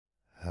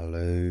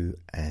Hello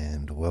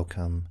and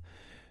welcome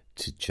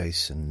to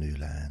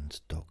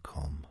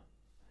jasonnewland.com.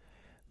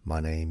 My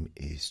name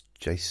is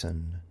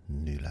Jason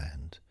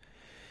Newland.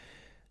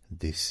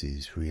 This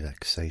is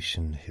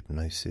relaxation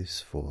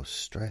hypnosis for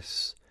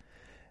stress,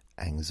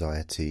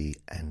 anxiety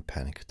and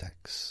panic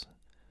attacks.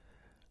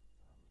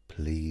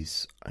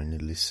 Please only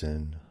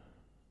listen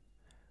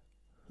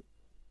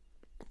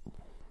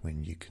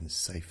when you can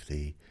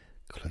safely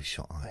close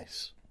your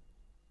eyes.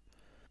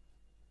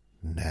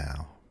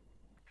 Now,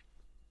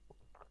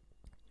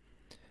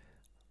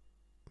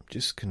 I'm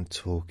just going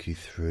to talk you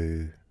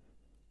through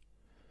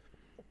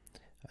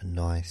a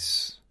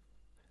nice,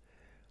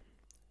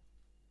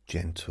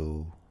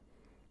 gentle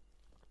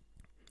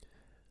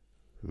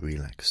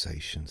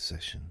relaxation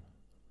session.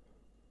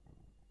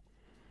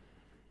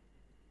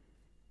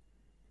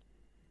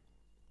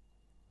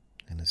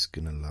 And it's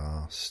going to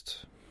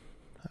last,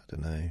 I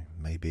don't know,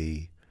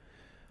 maybe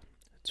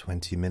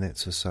 20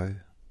 minutes or so.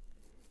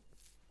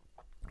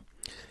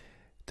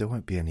 There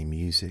won't be any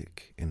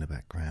music in the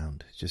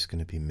background, it's just going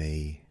to be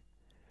me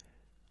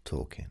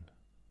talking.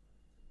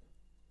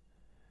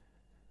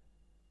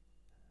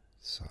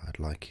 So I'd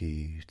like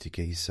you to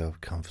get yourself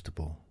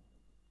comfortable.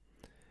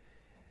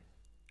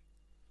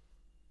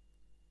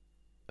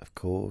 Of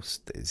course,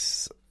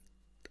 there's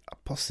a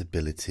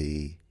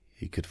possibility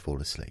you could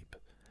fall asleep,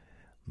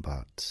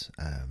 but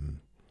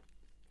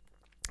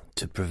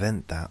to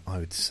prevent that, I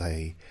would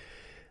say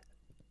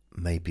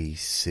maybe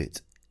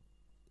sit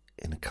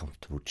in a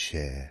comfortable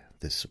chair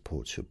that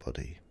supports your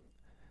body.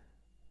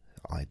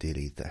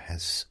 Ideally that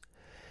has,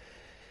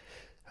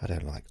 I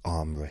don't like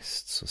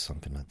armrests or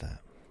something like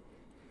that.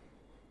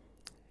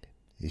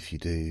 If you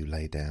do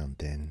lay down,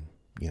 then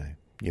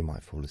you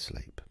might fall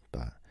asleep.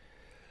 But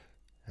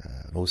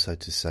also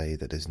to say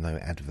that there's no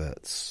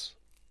adverts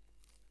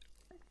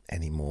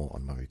anymore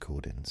on my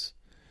recordings,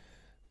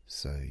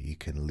 so you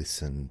can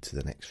listen to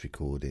the next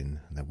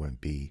recording and you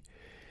won't be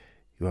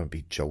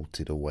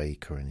jolted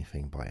awake or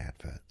anything by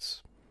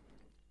adverts.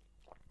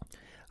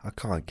 I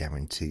can't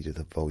guarantee that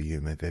the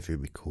volume of every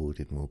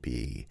recording will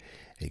be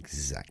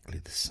exactly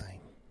the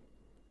same.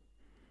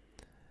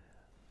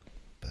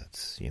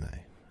 But,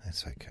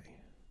 that's okay.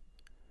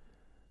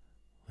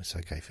 It's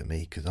okay for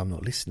me because I'm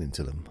not listening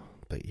to them.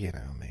 But, it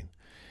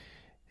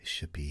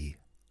should be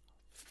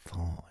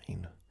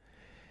fine.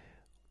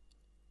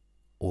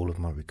 All of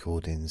my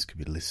recordings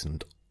can be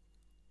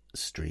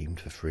streamed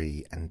for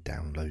free and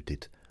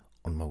downloaded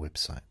on my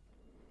website.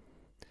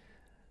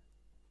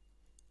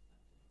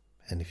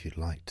 And if you'd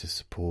like to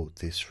support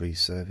this free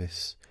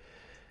service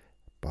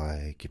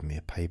by giving me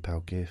a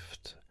PayPal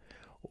gift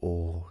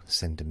or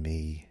sending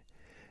me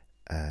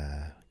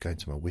going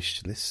to my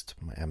wish list,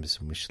 my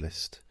Amazon wish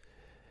list,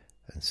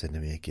 and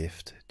sending me a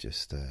gift,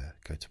 just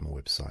go to my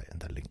website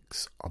and the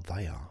links are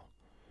there.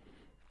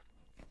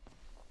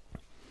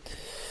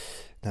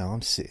 Now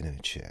I'm sitting in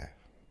a chair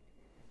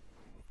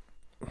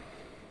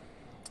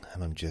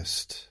and I'm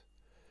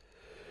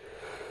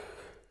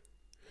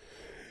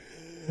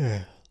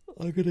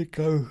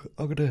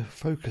gonna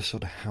focus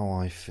on how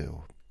I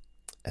feel,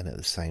 and at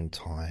the same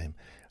time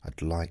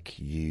I'd like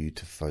you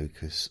to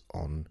focus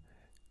on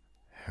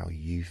how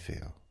you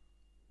feel.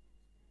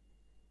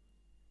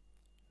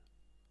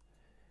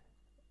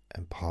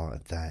 And part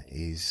of that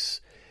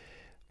is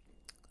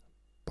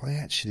by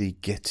actually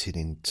getting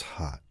in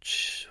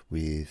touch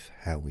with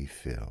how we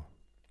feel.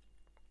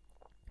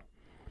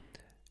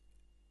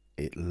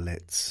 It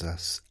lets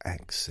us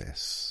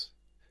access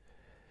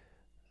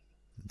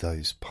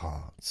those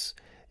parts.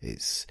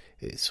 It's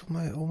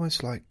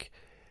almost like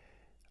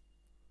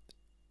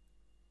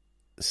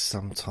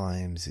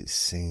sometimes it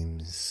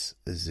seems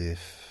as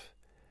if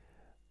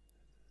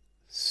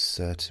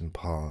certain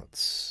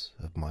parts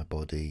of my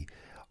body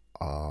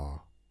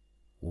are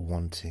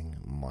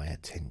wanting my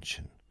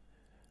attention,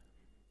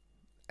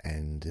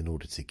 and in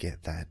order to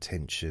get that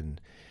attention,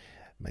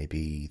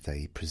 maybe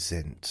they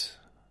present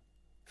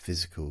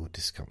physical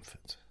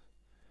discomfort.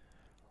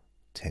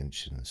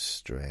 Tension,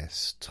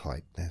 stress,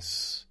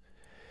 tightness.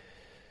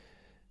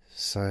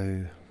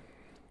 So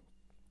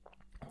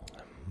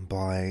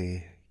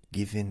by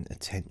giving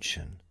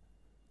attention,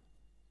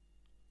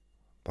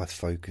 by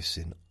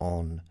focusing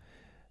on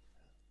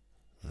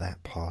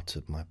that part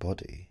of my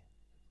body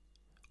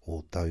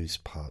or those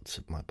parts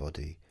of my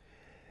body,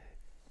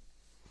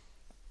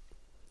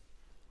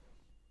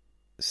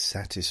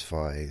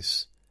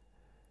 satisfies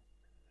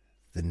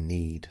the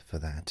need for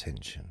that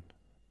attention.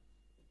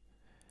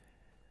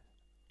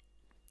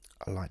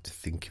 I like to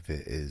think of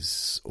it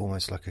as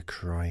almost like a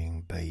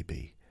crying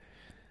baby.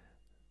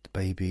 The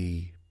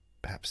baby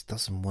perhaps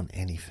doesn't want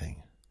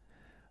anything,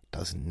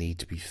 doesn't need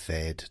to be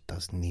fed,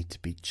 doesn't need to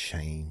be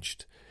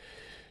changed,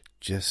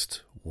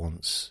 just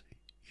wants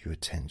your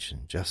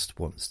attention, just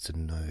wants to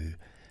know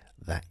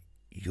that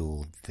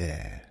you're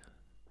there.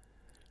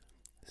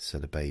 So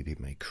the baby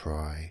may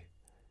cry,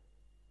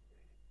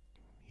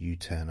 you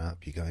turn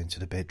up, you go into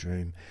the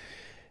bedroom,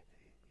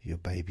 your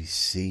baby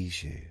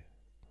sees you.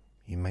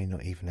 You may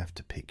not even have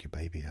to pick your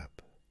baby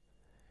up.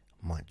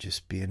 It might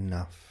just be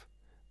enough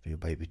for your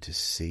baby to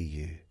see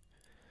you,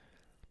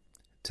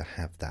 to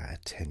have that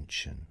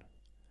attention,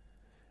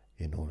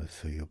 in order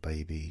for your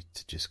baby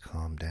to just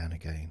calm down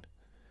again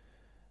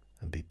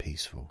and be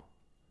peaceful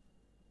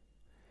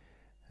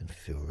and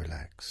feel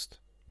relaxed.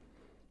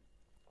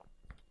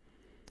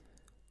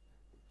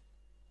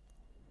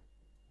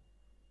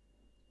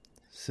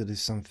 So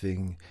there's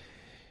something,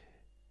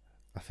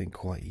 I think,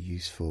 quite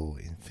useful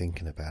in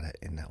thinking about it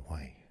in that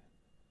way.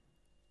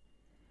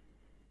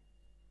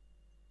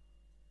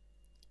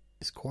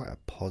 It's quite a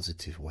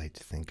positive way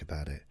to think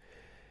about it.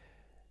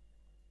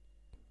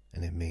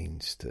 And it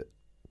means that,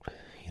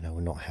 we're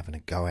not having a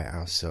go at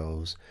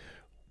ourselves.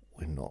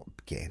 We're not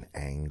getting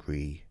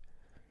angry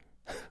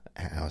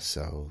at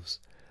ourselves.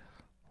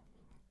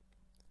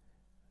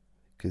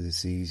 Because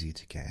it's easy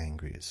to get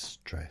angry at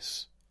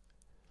stress,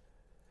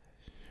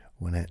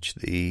 when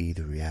actually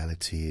the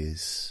reality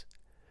is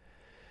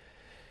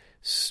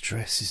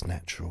stress is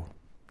natural,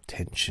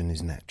 tension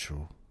is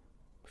natural,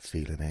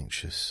 feeling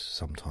anxious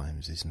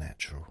sometimes is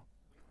natural.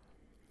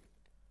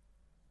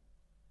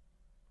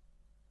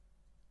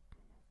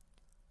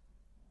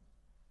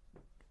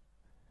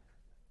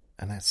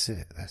 And that's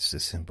it, that's the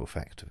simple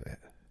fact of it.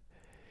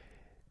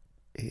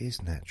 It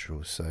is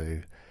natural,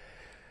 so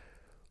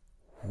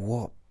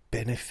what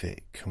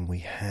benefit can we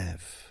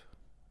have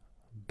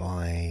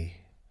by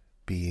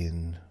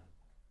being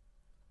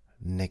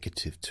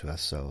negative to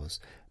ourselves,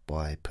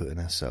 by putting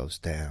ourselves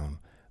down,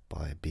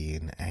 by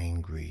being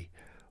angry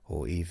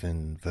or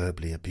even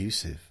verbally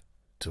abusive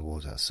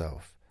towards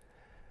ourselves?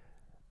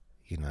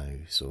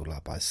 Sort of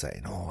like by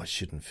saying, oh, I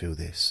shouldn't feel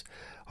this,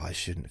 I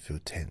shouldn't feel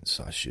tense,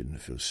 I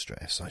shouldn't feel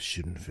stress, I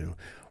shouldn't feel,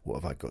 what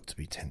have I got to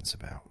be tense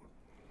about?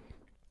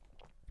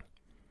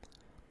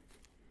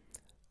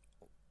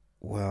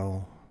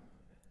 Well,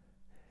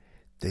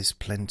 there's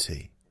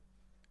plenty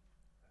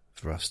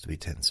for us to be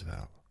tense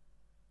about.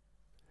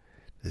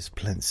 There's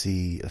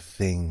plenty of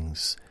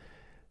things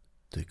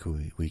that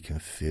we can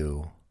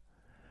feel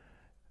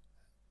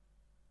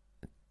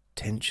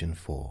tension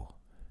for.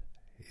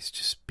 It's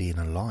just being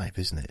alive,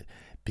 isn't it?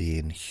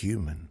 Being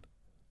human.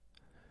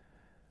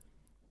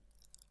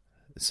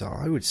 So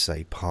I would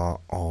say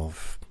part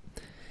of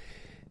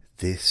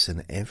this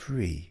and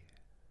every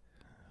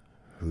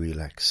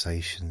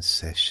relaxation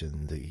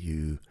session that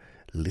you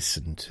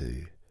listen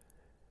to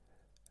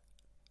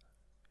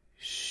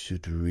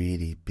should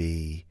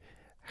really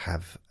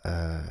have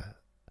at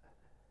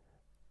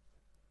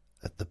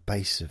the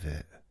base of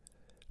it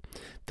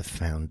the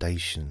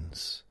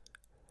foundations,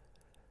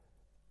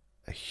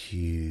 a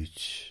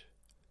huge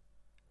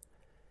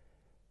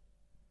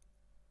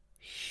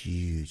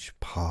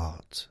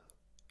part,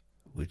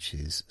 which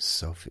is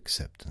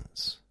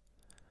self-acceptance.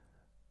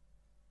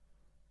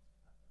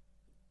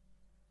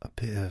 A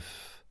bit of,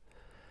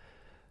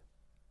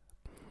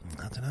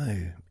 I don't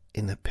know,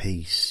 inner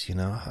peace,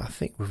 I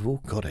think we've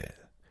all got it.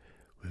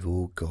 We've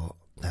all got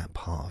that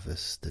part of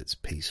us that's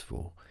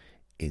peaceful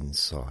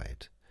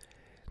inside.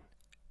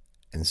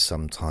 And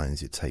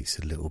sometimes it takes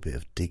a little bit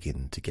of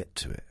digging to get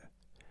to it.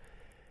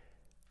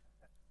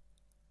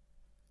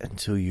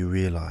 Until you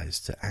realise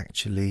that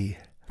actually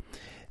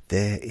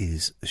there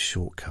is a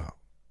shortcut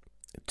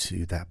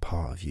to that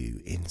part of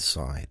you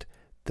inside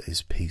that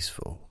is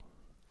peaceful.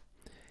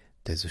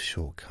 There's a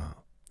shortcut.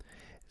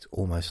 It's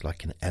almost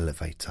like an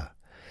elevator.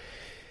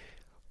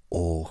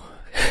 Or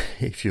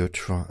if you're a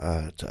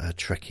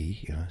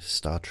Trekkie,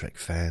 Star Trek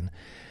fan,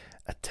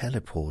 a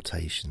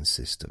teleportation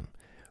system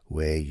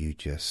where you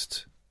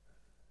just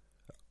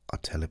are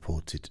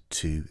teleported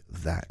to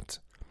that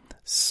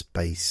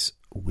space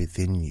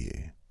within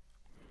you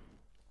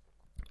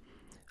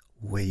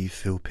where you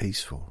feel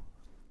peaceful.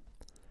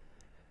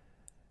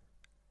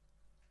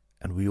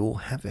 And we all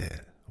have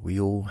it. We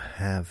all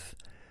have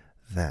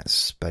that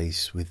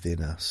space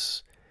within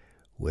us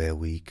where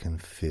we can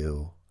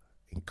feel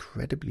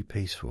incredibly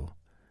peaceful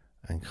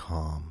and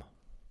calm,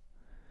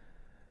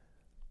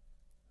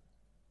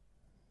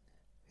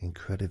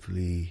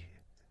 incredibly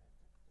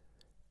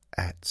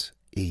at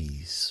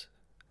ease,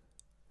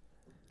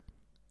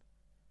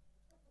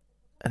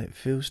 and it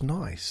feels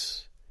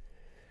nice.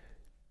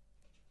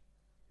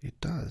 It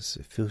does.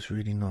 It feels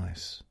really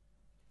nice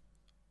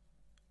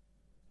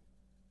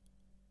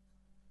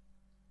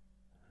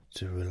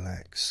to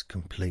relax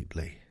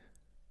completely.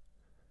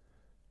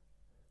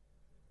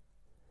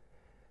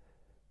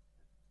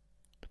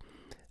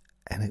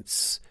 And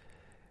it's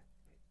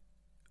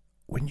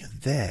when you're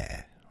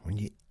there, when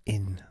you're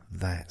in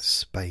that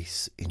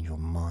space in your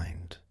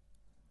mind,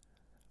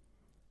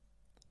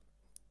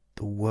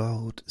 the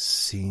world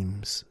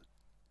seems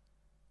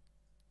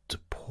to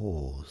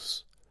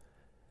pause.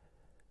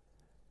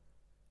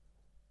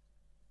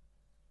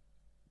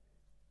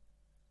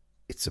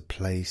 It's a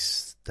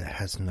place that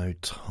has no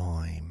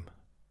time.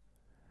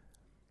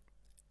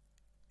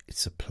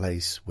 It's a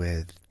place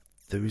where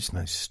there is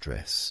no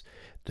stress,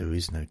 there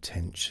is no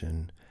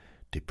tension,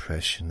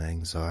 depression,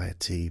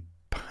 anxiety,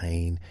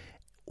 pain.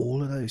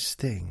 All of those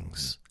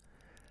things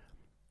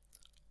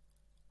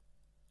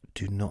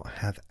do not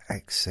have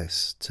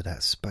access to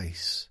that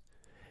space.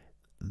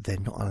 they're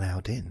not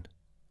allowed in.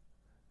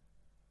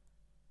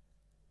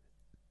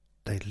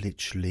 They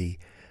literally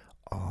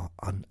are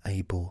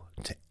unable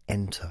to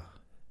enter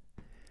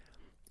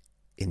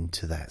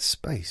into that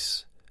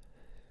space,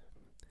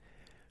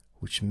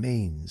 which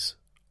means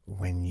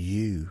when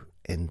you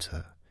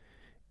enter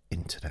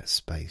into that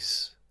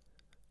space,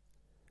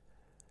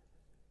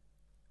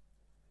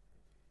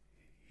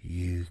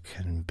 you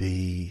can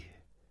be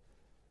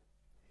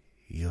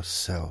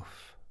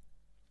yourself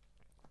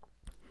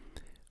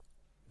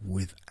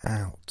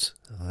without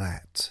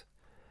that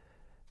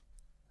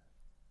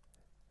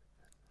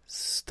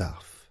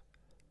stuff,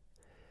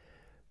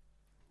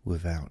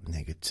 without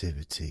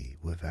negativity,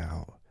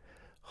 without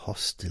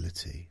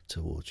hostility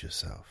towards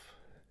yourself.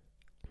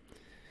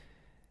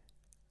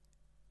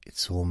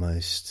 It's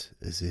almost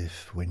as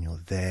if when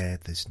you're there,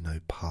 there's no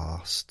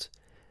past,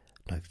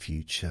 no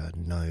future,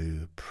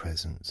 no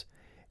present.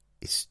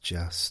 It's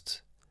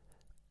just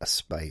a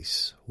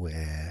space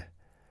where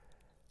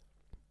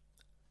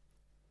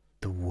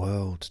the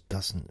world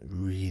doesn't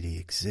really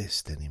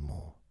exist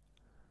anymore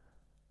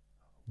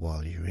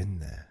while you're in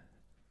there.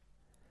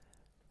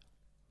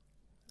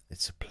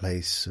 It's a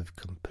place of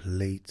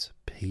complete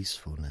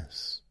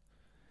peacefulness.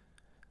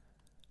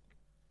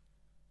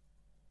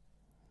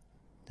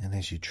 And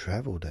as you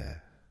travel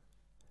there,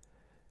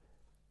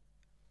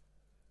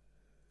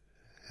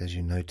 as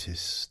you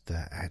notice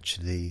that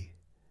actually,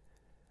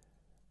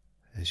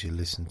 as you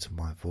listen to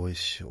my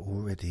voice, you're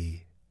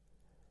already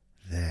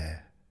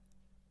there.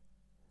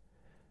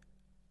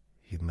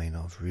 You may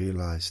not have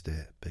realized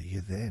it, but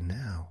you're there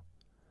now.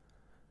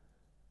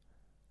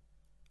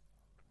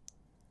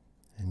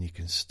 And you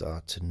can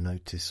start to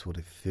notice what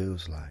it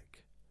feels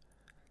like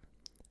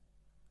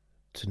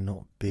to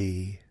not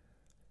be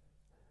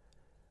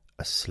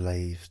a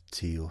slave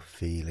to your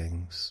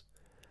feelings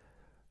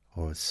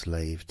or a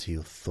slave to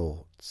your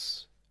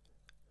thoughts.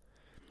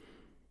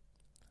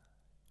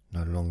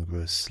 No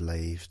longer a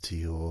slave to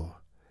your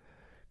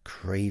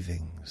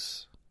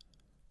cravings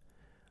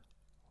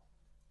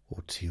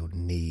or to your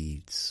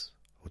needs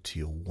or to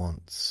your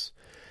wants.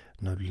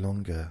 No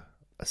longer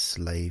a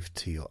slave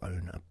to your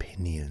own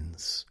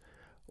opinions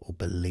or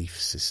belief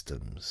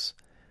systems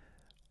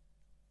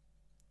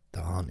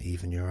that aren't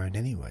even your own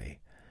anyway.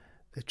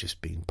 They've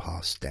just been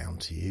passed down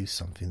to you,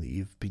 something that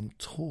you've been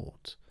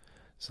taught,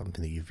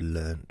 something that you've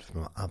learnt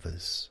from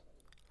others.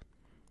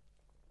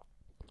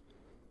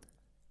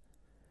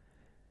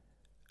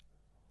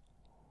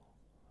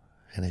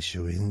 And as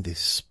you're in this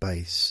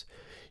space,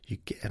 you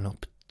get an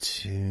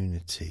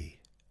opportunity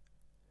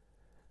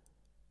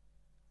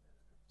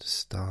to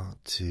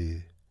start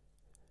to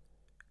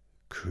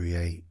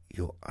create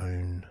your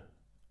own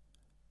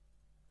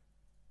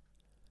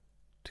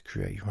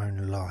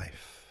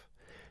life,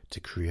 to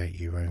create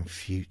your own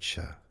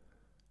future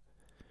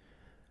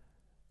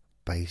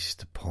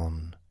based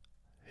upon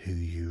who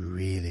you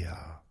really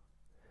are,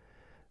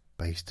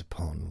 based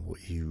upon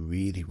what you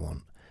really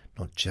want,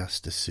 not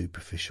just a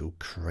superficial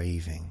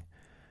craving,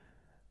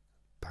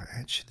 but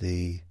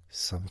actually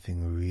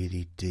something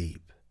really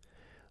deep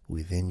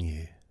within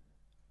you,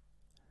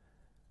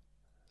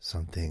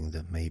 something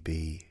that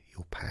maybe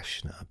you're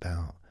passionate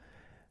about.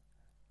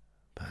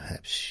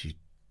 Perhaps you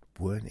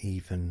weren't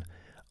even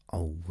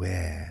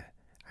aware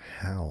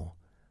how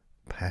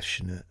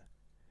passionate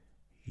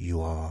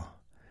you are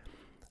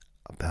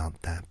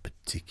about that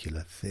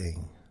particular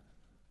thing.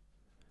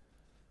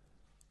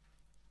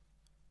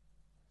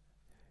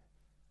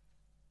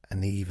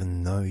 And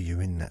even though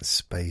you're in that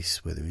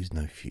space where there is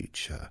no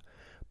future,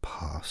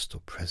 past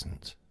or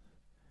present,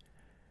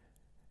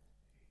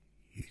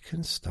 you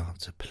can start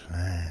to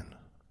plan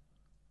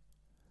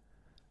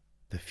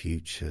the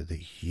future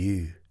that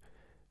you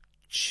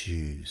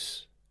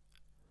choose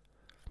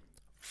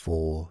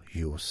for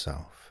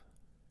yourself.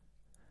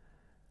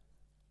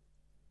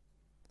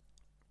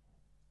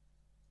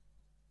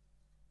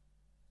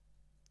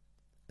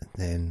 And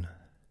then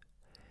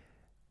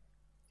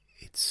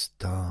it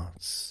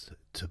starts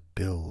to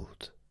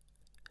build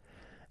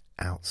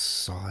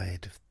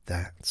outside of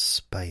that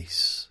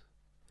space.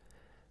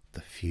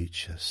 The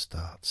future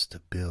starts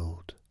to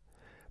build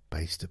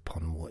based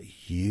upon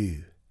what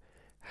you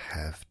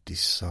have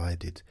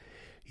decided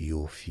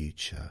your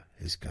future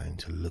is going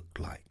to look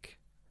like,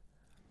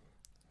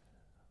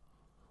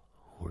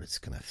 or it's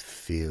going to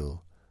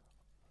feel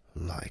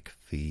like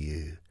for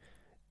you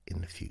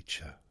in the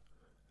future.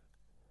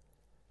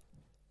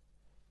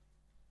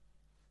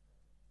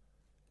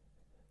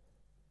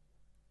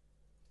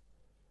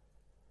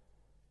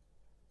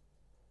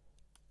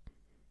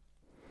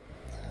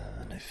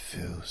 And it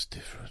feels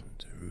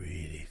different, it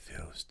really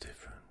feels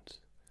different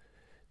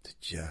to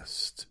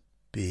just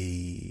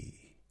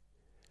be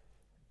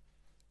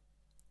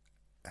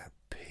at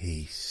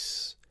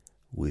peace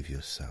with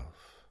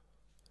yourself,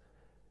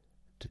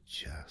 to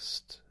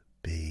just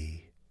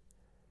be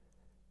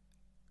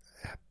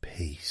at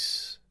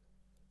peace.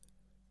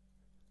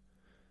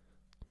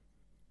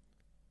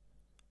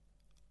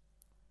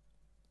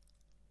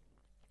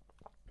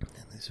 And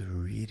there's a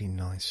really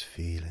nice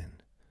feeling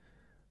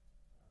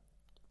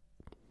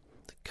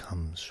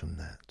comes from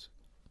that.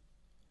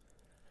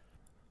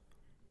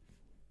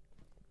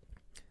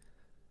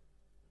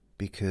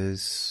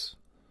 Because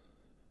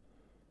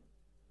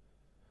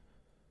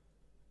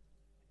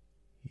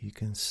you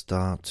can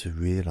start to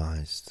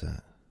realize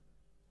that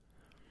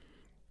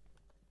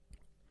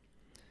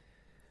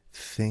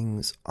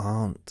things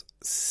aren't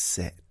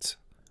set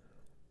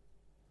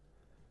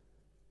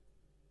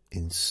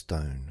in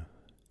stone.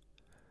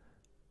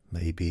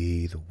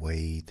 Maybe the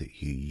way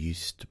that you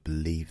used to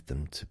believe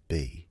them to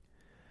be.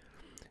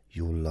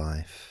 Your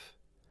life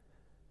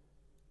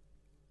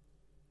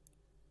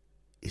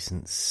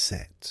isn't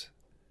set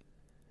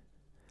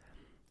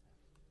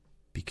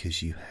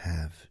because you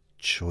have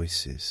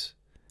choices.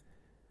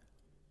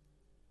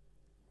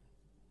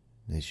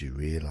 As you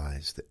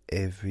realize that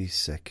every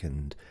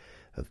second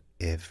of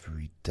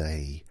every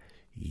day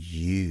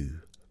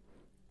you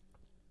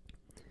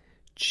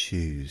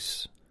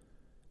choose.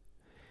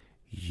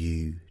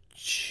 You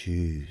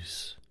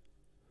choose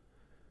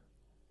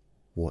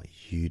what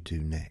you do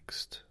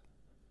next,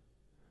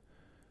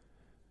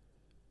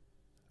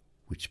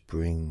 which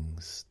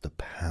brings the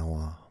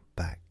power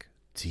back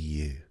to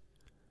you,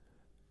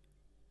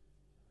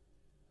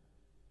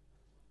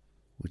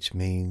 which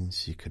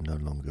means you can no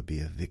longer be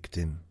a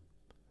victim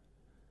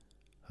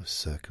of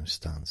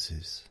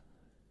circumstances,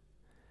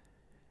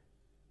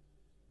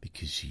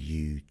 because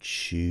you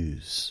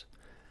choose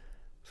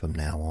from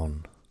now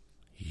on.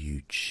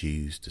 You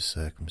choose the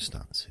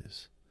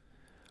circumstances.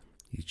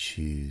 You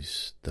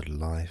choose the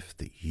life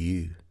that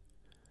you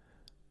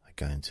are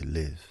going to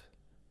live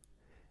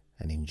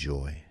and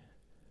enjoy,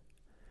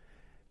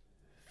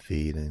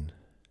 feeling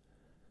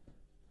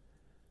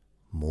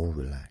more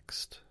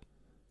relaxed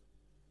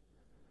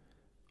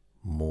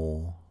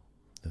more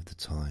of the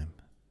time.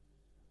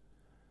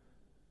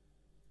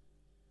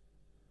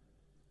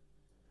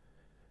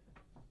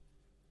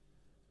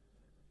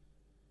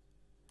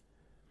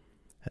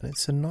 And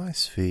it's a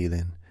nice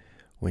feeling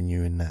when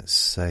you're in that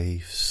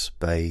safe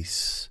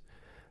space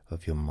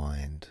of your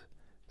mind,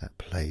 that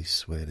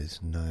place where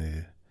there's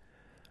no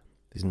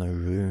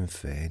room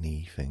for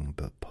anything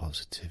but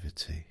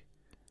positivity.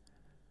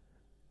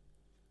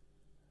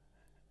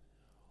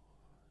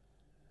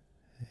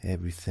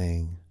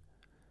 Everything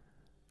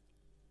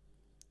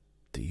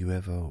that you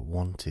ever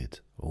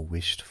wanted or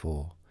wished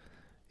for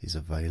is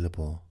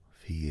available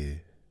for you.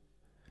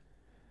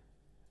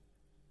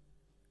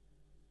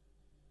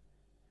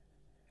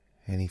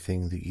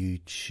 Anything that you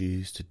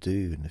choose to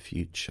do in the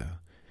future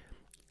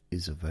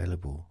is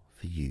available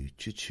for you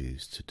to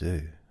choose to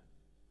do.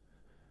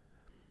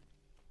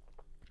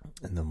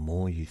 And the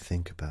more you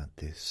think about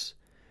this,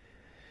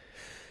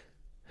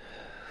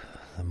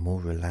 the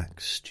more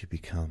relaxed you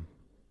become.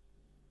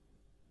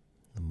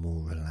 The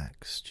more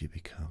relaxed you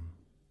become,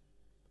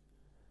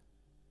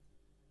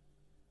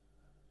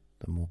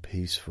 the more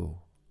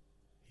peaceful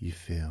you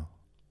feel.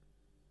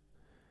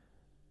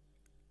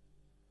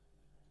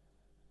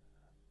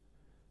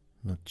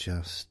 Not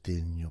just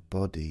in your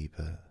body,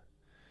 but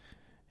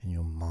in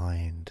your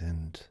mind,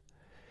 and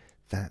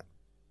that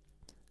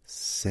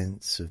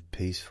sense of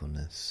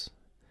peacefulness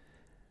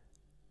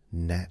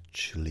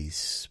naturally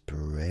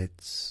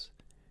spreads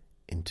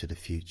into the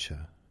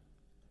future.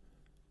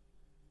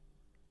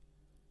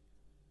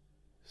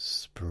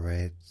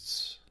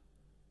 Spreads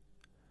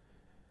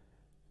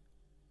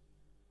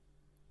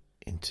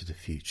into the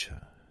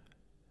future.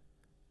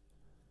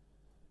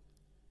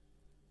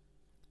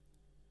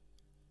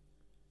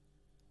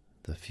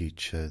 The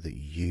future that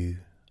you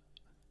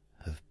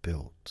have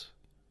built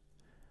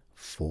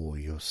for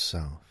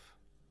yourself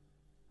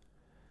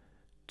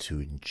to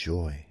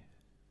enjoy,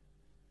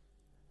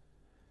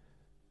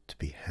 to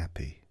be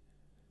happy,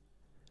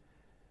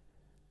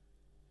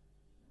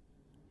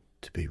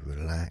 to be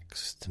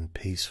relaxed and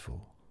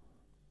peaceful.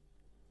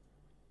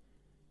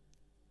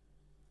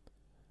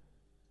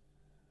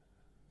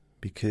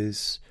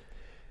 Because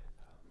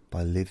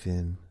by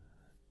living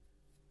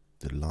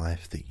the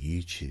life that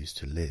you choose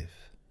to live,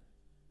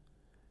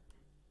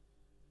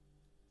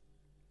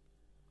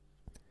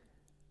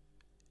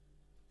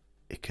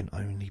 it can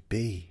only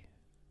be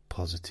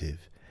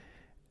positive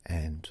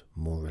and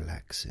more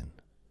relaxing.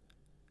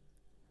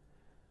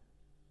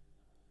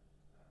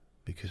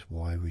 Because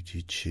why would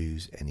you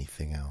choose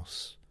anything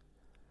else?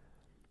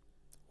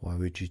 Why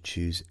would you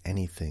choose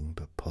anything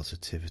but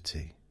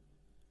positivity,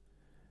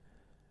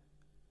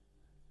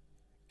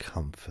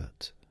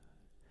 comfort,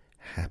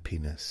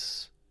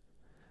 happiness,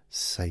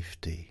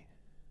 safety,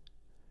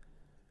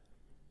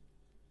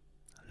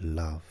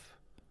 love?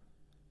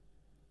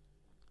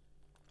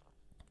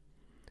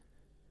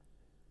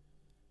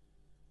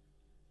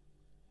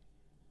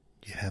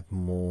 You have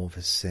more of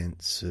a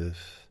sense of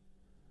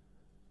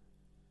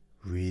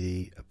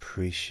really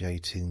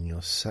appreciating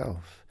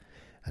yourself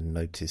and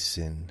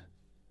noticing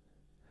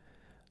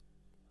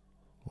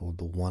all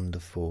the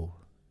wonderful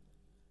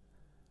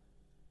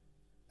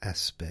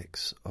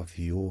aspects of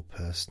your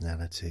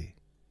personality,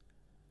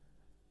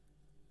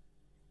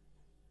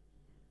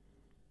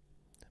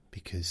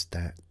 because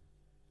that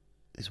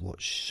is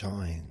what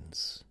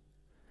shines.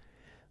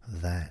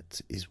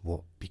 that is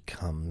what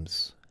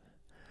becomes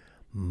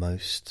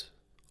most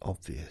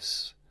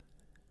obvious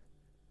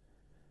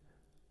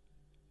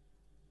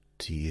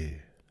to you.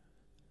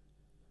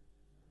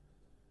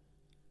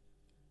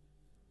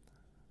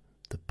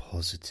 The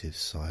positive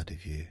side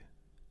of you,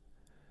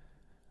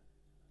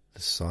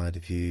 the side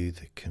of you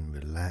that can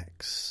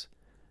relax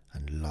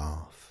and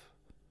laugh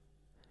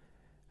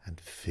and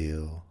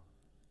feel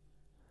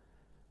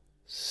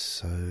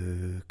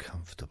so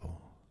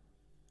comfortable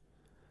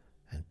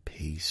and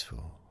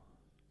peaceful,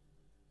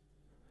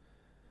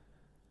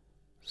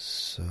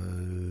 so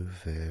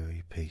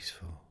very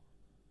peaceful,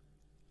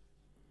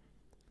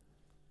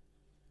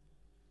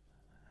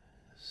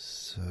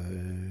 so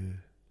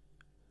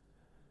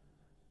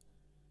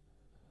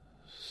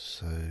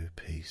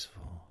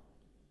peaceful.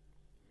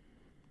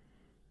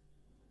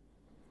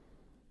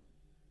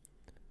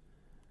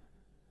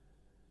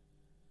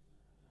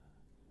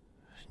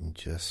 And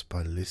just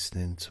by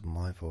listening to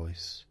my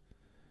voice,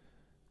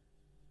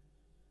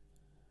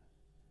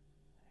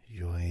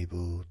 you're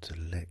able to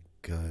let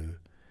go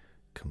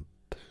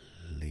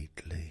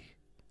completely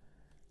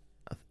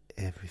of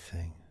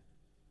everything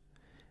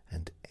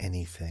and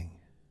anything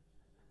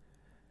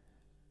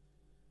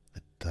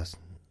that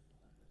doesn't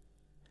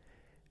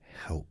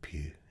help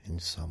you in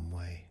some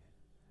way,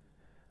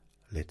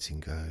 letting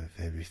go of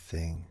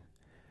everything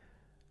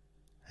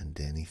and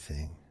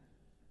anything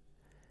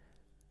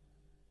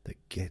that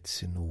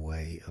gets in the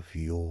way of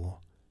your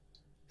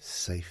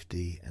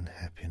safety and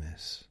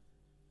happiness.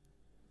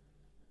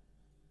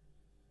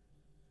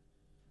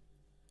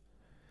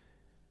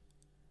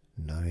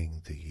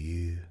 Knowing that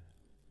you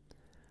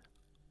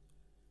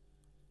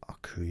are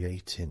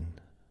creating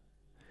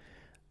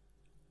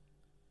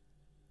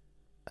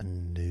a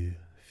new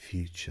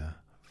future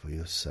for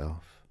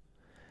yourself.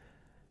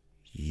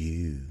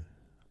 You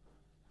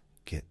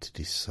get to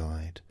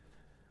decide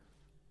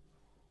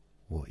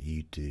what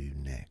you do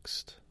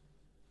next.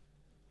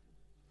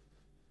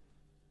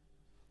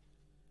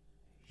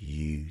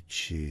 You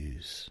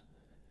choose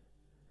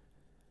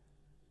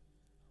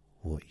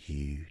what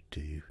you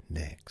do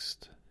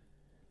next.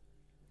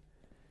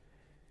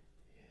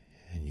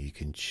 And you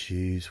can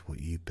choose what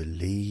you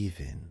believe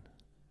in.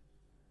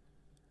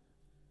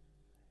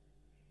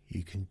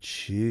 You can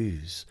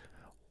choose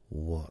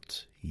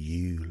what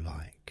you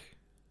like.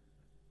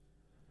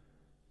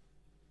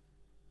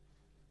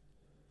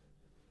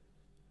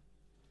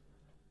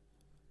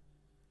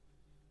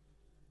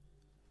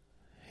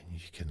 And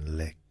you can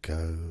let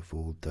go of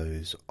all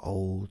those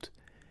old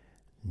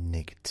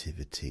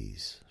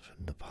negativities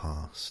from the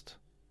past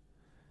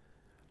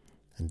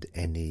and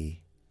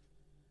any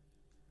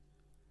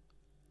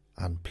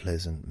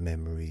unpleasant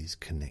memories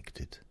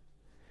connected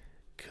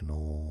can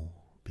all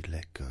be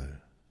let go.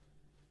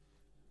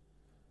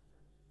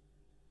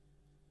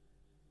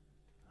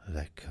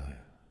 Let go.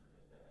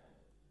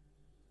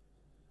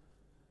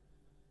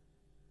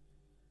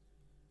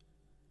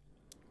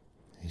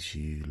 As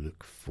you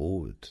look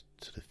forward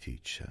to the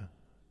future,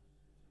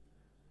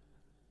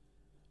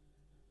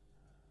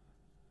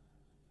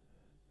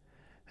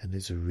 and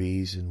there's a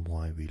reason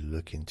why we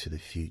look into the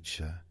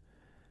future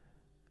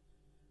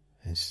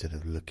instead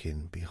of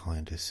looking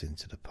behind us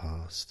into the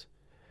past,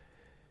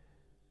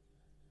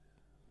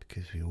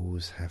 because we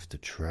always have to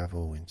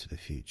travel into the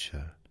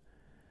future.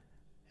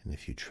 And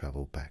if you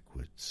travel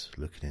backwards,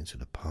 looking into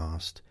the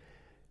past,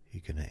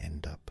 you're going to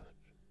end up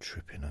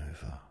tripping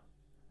over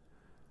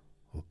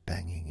or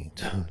banging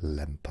into a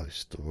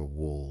lamppost or a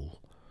wall.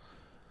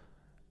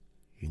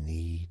 You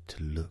need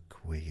to look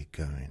where you're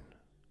going,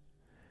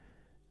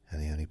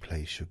 and the only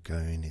place you're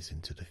going is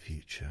into the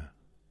future.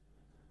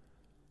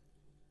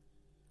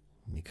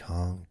 You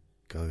can't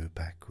go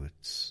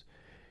backwards,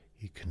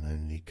 you can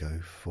only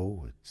go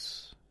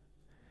forwards,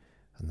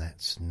 and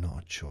that's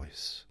not a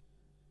choice.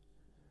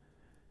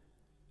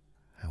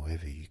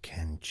 However, you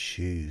can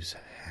choose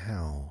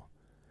how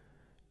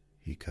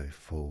you go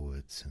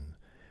forwards and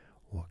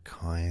what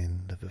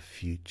kind of a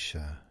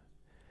future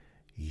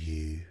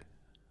you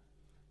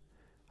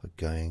are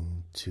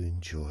going to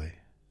enjoy,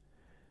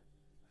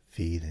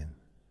 feeling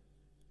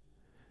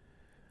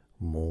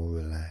more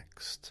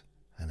relaxed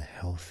and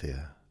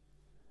healthier,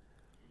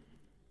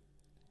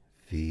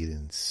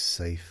 feeling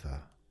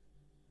safer,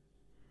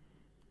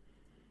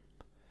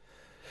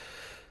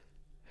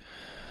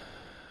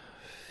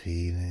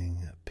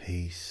 feeling at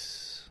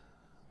peace,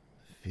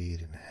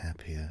 feeling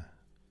happier,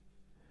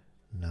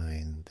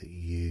 knowing that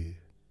you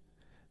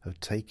have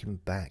taken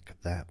back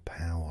that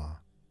power,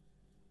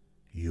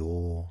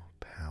 your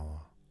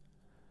power,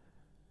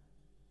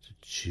 to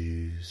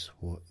choose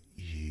what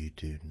you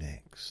do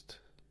next,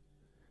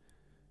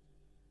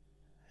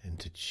 and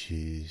to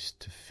choose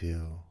to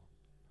feel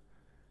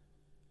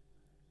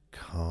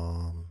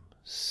calm,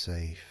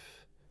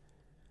 safe,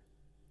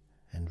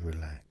 and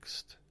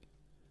relaxed.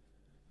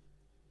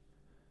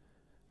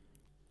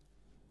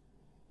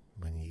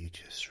 When you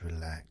just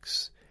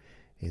relax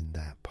in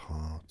that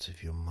part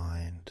of your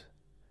mind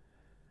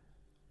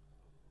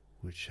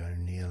which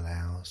only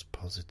allows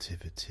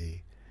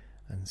positivity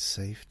and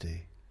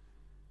safety,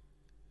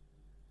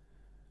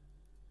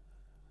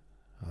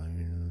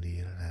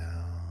 Only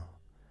allow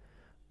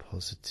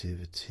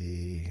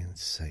positivity and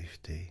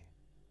safety,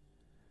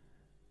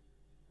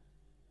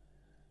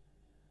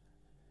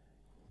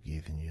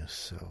 giving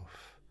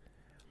yourself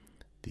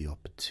the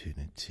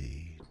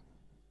opportunity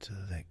to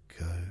let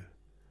go.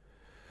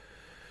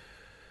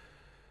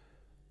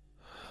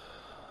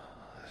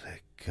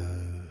 Let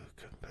go